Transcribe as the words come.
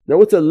Now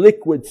what's a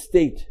liquid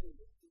state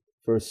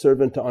for a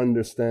servant to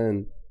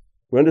understand?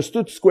 We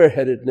understood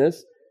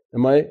square-headedness.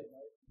 Am I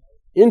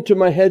into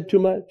my head too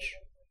much?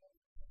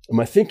 Am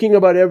I thinking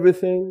about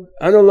everything,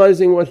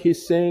 analysing what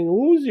he's saying?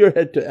 Who's your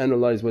head to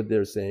analyse what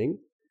they're saying?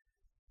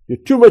 You're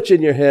too much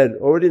in your head.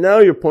 Already now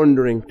you're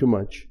pondering too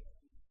much.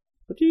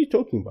 What are you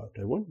talking about?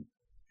 I wonder.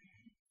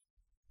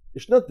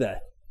 It's not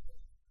that.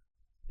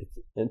 It's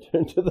enter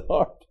into the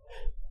heart.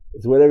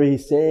 It's whatever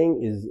he's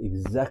saying is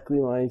exactly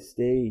my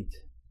state.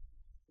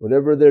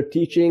 Whatever they're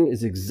teaching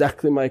is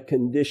exactly my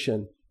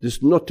condition.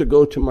 Just not to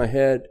go to my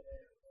head.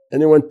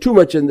 Anyone too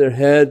much in their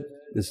head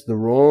is the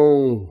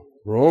wrong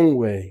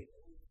way.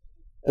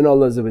 And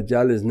Allah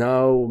is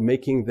now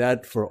making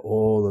that for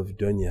all of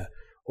dunya.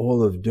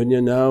 All of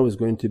dunya now is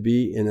going to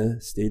be in a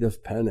state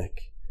of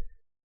panic.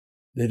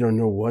 They don't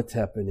know what's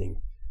happening.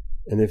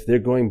 And if they're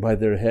going by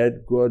their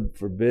head, God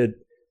forbid,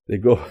 they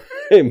go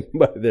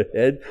by their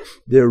head,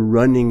 they're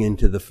running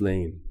into the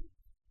flame.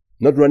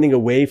 Not running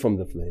away from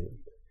the flame,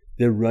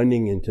 they're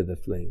running into the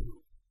flame.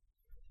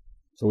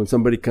 So when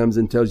somebody comes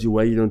and tells you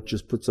why you don't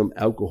just put some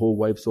alcohol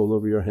wipes all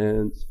over your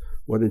hands,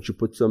 why don't you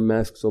put some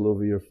masks all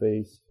over your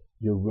face,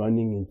 you're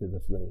running into the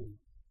flame.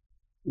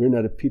 We're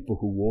not a people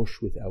who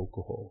wash with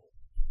alcohol.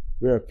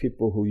 We are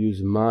people who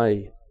use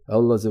mai.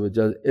 Allah's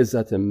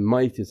izzat and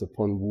might is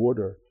upon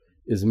water,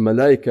 is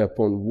malaika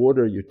upon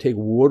water. You take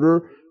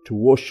water to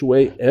wash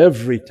away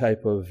every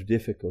type of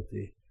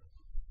difficulty.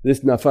 This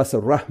nafas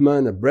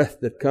ar-Rahman, a breath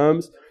that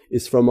comes,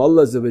 is from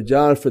Allah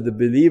for the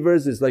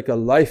believers, is like a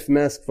life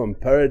mask from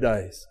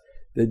paradise.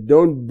 They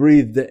don't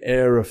breathe the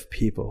air of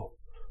people.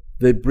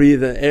 They breathe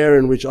the air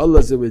in which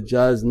Allah's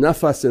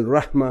nafas and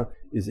rahmah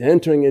is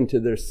entering into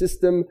their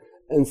system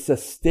and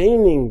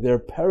sustaining their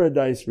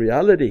paradise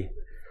reality.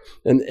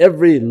 And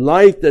every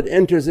light that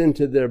enters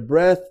into their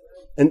breath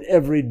and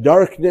every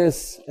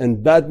darkness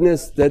and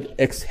badness that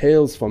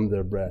exhales from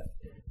their breath.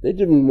 They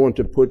didn't want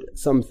to put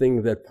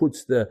something that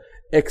puts the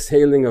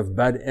exhaling of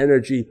bad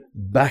energy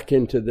back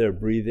into their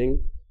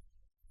breathing.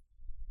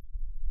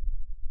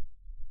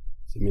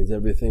 So it means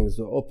everything is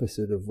the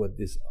opposite of what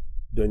this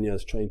dunya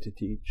is trying to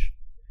teach.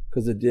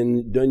 Because the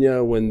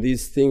dunya, when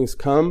these things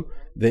come,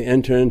 they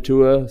enter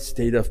into a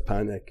state of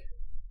panic.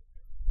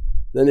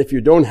 Then if you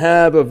don't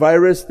have a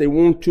virus, they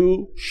want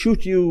to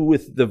shoot you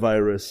with the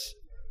virus.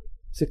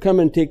 So come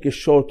and take a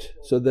shot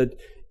so that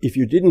if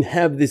you didn't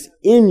have this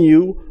in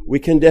you, we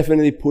can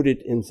definitely put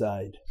it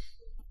inside.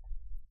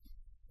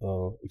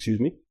 Excuse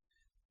me?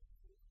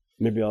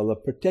 Maybe Allah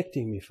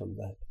protecting me from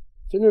that.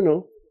 So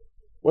no.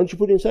 Why don't you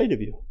put it inside of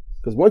you?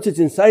 Because once it's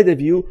inside of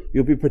you,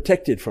 you'll be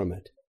protected from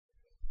it.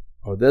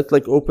 Or that's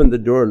like open the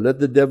door, let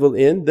the devil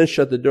in, then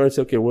shut the door and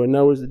say, okay, well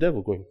now where's the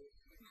devil going?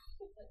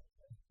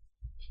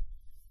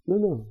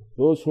 No.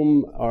 Those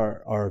whom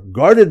are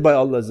guarded by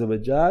Allah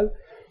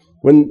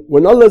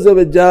when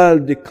Allah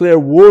declare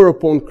war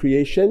upon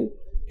creation,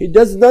 He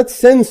does not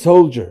send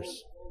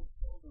soldiers.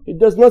 He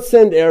does not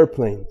send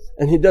airplanes.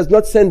 And He does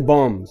not send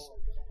bombs.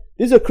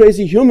 These are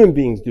crazy human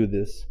beings do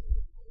this.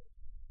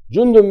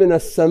 Jundun min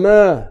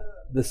as-sama.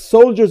 The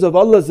soldiers of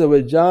Allah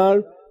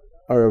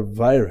are a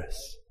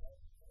virus,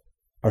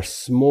 are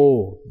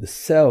small, the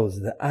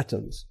cells, the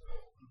atoms.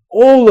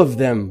 All of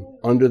them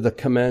under the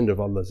command of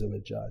Allah.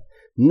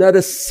 Not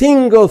a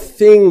single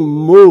thing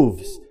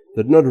moves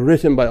that's not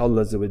written by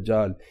Allah.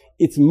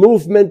 Its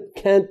movement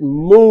can't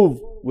move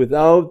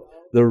without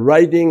the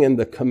writing and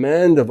the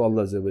command of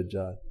Allah.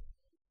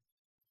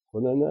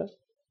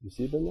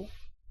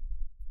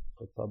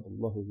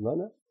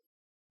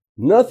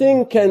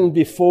 Nothing can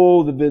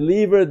befall the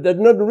believer that's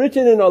not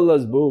written in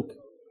Allah's book.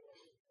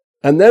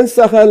 And then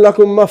سَخَرَ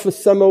لَكُم مَّا فِي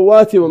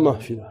السَّمَاوَاتِ وَمَا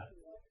فِي الْأَرْضِ.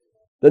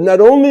 That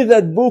not only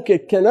that book,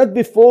 it cannot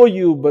befall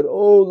you, but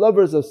oh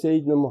lovers of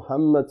Sayyidina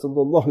Muhammad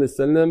sallallahu alaihi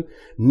wasallam,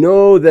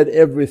 know that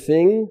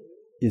everything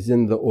is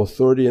in the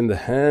authority in the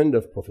hand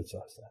of Prophet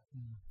sallallahu alaihi wasallam.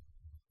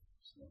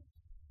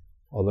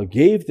 Allah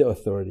gave the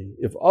authority.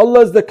 If Allah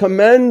is the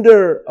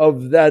commander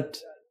of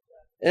that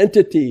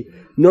entity,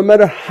 no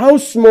matter how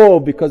small,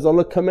 because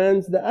Allah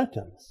commands the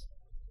atoms.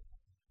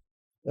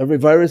 Every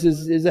virus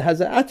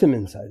has an atom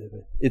inside of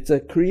it. It's a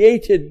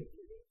created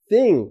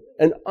thing,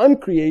 and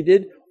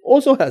uncreated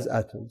also has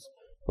atoms.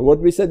 And what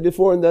we said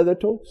before in the other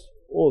talks,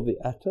 all the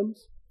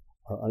atoms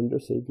are under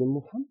Sayyidina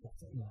Muhammad.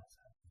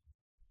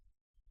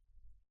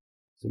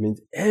 So it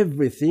means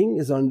everything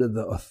is under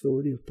the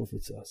authority of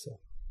Prophet.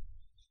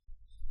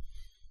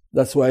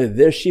 That's why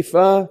their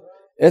shifa,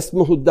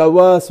 Esmuhu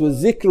dawas wa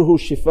zikruhu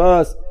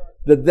shifas,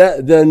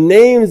 the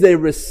names they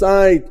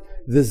recite,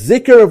 the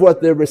zikr of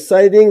what they're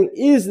reciting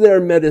is their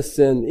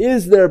medicine,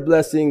 is their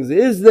blessings,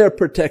 is their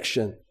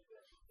protection.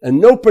 And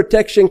no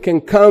protection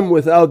can come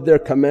without their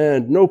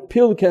command. No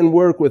pill can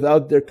work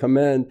without their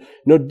command.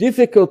 No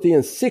difficulty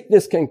and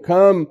sickness can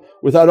come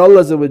without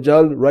Allah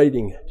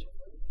writing it.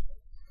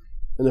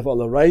 And if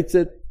Allah writes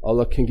it,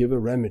 Allah can give a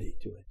remedy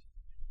to it.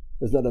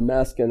 There's not a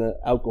mask and an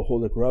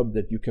alcoholic rub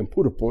that you can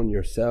put upon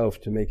yourself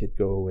to make it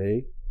go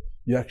away.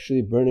 You're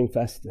actually burning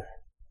faster.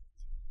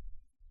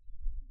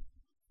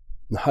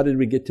 Now how did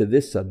we get to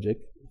this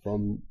subject?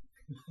 From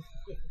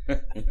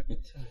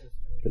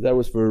That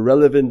was for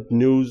relevant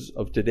news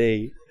of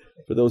today.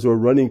 For those who are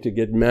running to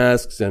get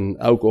masks and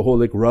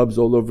alcoholic rubs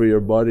all over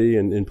your body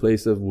and in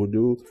place of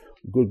wudu,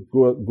 good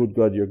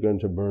God, you're going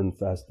to burn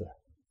faster.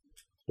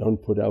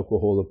 Don't put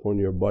alcohol upon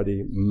your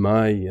body.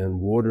 Mai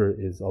and water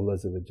is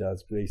Allah's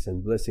grace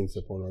and blessings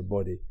upon our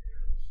body.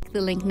 Click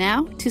the link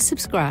now to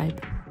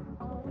subscribe.